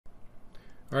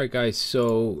Alright guys,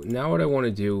 so now what I want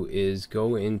to do is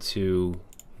go into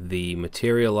the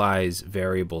materialize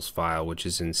variables file, which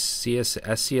is in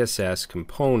SCSS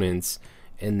components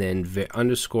and then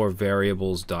underscore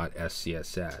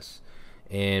variables.scss.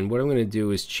 And what I'm going to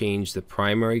do is change the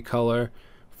primary color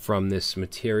from this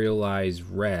materialize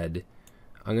red.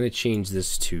 I'm going to change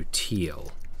this to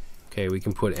teal. Okay, we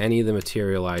can put any of the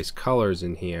materialized colors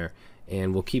in here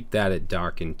and we'll keep that at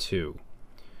darken 2.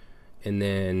 And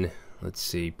then let's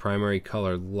see, primary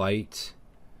color light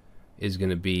is going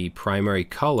to be primary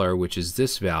color, which is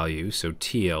this value, so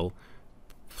teal,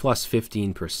 plus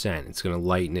 15%. It's going to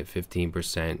lighten it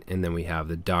 15%, and then we have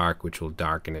the dark, which will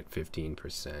darken it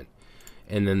 15%.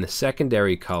 And then the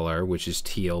secondary color, which is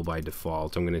teal by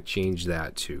default, I'm going to change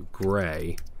that to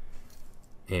gray,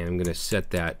 and I'm going to set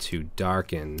that to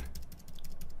darken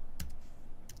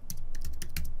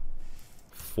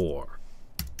 4.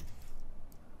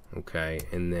 Okay,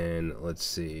 and then let's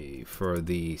see, for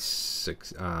the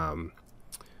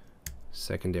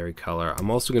secondary color, I'm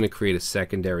also going to create a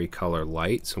secondary color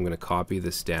light, so I'm going to copy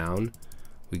this down.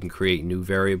 We can create new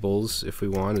variables if we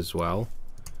want as well,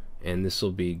 and this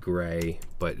will be gray,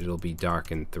 but it'll be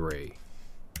darken 3.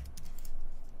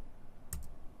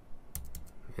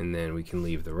 And then we can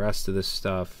leave the rest of this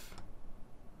stuff.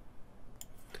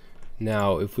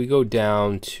 Now if we go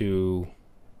down to,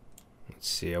 let's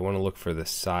see, I want to look for the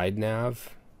side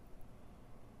nav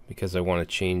because I want to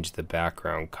change the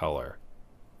background color.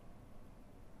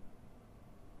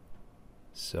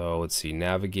 So let's see,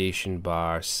 navigation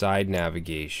bar, side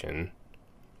navigation,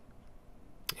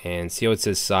 and see how it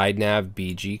says side nav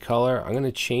BG color? I'm going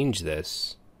to change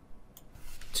this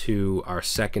to our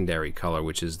secondary color,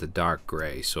 which is the dark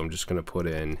gray. So I'm just going to put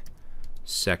in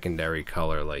secondary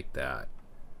color like that.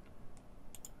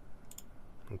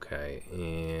 Okay,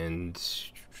 and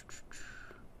let's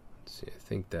see, I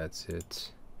think that's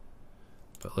it.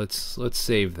 But let's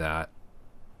save that.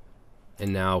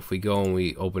 And now if we go and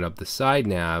we open up the side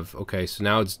nav, okay, so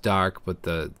now it's dark, but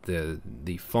the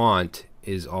font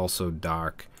is also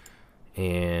dark.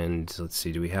 And let's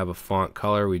see, do we have a font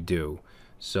color? We do.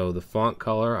 So the font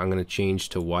color I'm going to change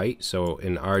to white. So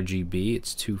in RGB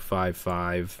it's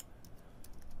 255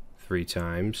 3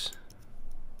 times.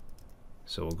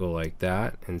 So we'll go like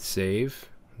that and save.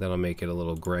 That'll make it a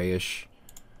little grayish.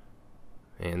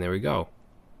 And there we go.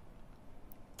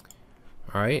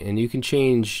 Alright, and you can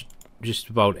change just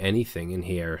about anything in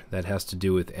here that has to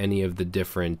do with any of the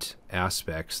different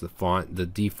aspects. The font, the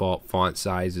default font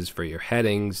sizes for your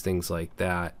headings, things like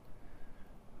that.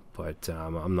 But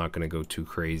I'm not going to go too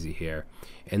crazy here.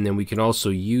 And then we can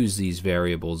also use these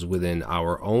variables within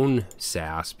our own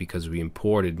SAS because we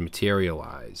imported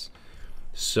materialize.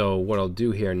 So what I'll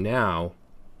do here now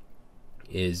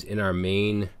is in our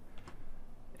main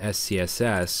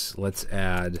SCSS, let's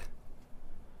add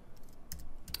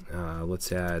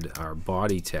our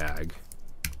body tag.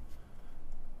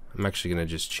 I'm actually going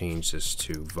to just change this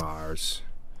to vars.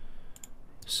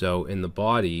 So in the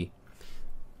body,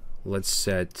 let's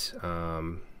set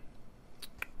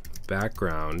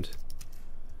background.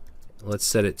 Let's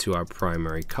set it to our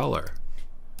primary color,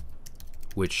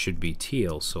 which should be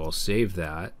teal. So I'll save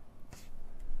that,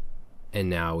 and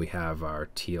now we have our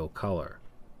teal color.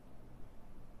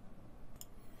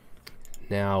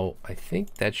 Now I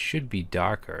think that should be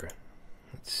darker.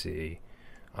 Let's see.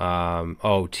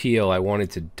 Oh, teal, I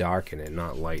wanted to darken it,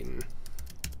 not lighten.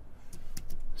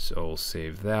 So we'll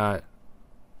save that.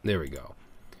 There we go.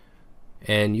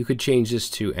 And you could change this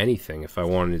to anything. If I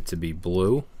wanted it to be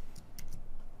blue,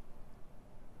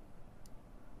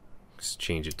 just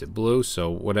change it to blue. So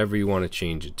whatever you want to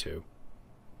change it to.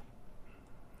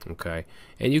 Okay,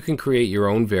 and you can create your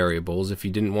own variables. If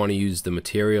you didn't want to use the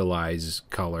materialize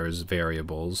colors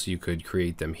variables, you could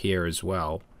create them here as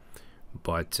well.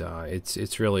 But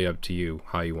it's really up to you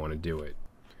how you want to do it.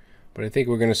 But I think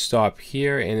we're going to stop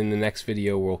here, and in the next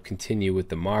video we'll continue with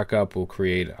the markup. We'll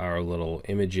create our little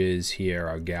images here,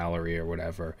 our gallery or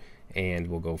whatever, and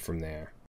we'll go from there.